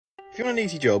you want an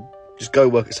easy job, just go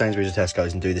work at Sainsbury's or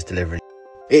Tesco's and do this delivery.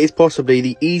 It is possibly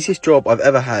the easiest job I've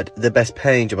ever had, the best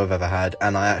paying job I've ever had,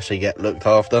 and I actually get looked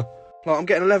after. Like, I'm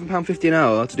getting £11.50 an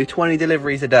hour to do 20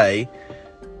 deliveries a day.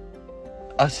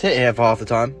 I sit here for half the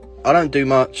time. I don't do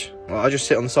much. Like, I just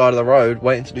sit on the side of the road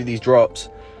waiting to do these drops,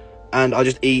 and I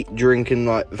just eat, drink and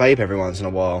like vape every once in a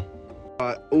while.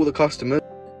 Like, all the customers,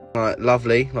 like,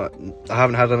 lovely. Like, I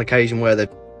haven't had an occasion where they,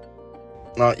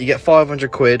 like, you get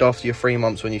 500 quid after your 3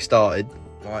 months when you started.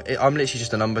 Like, I'm literally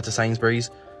just a number to Sainsbury's.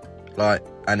 Like,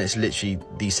 and it's literally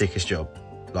the sickest job.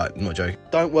 Like, I'm not joking.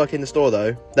 Don't work in the store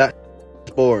though. That's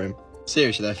boring.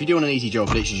 Seriously though, if you do want an easy job,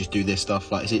 literally just do this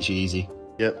stuff. Like, it's literally easy.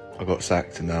 Yep, I got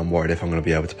sacked and now I'm worried if I'm going to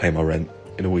be able to pay my rent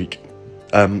in a week.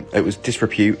 It was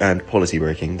disrepute and policy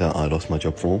breaking that I lost my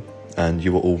job for. And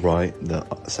you were all right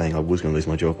that saying I was going to lose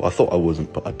my job. I thought I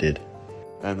wasn't, but I did.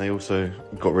 And they also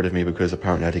got rid of me because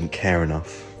apparently I didn't care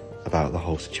enough about the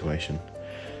whole situation.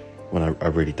 When I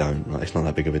really don't. Like, it's not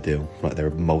that big of a deal. Like, they're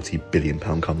a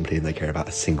multi-billion-pound company and they care about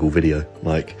a single video.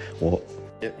 Like, what?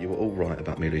 Yeah, you were all right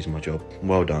about me losing my job.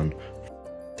 Well done.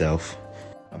 Self.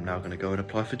 I'm now going to go and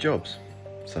apply for jobs.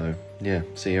 So, yeah,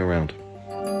 see you around.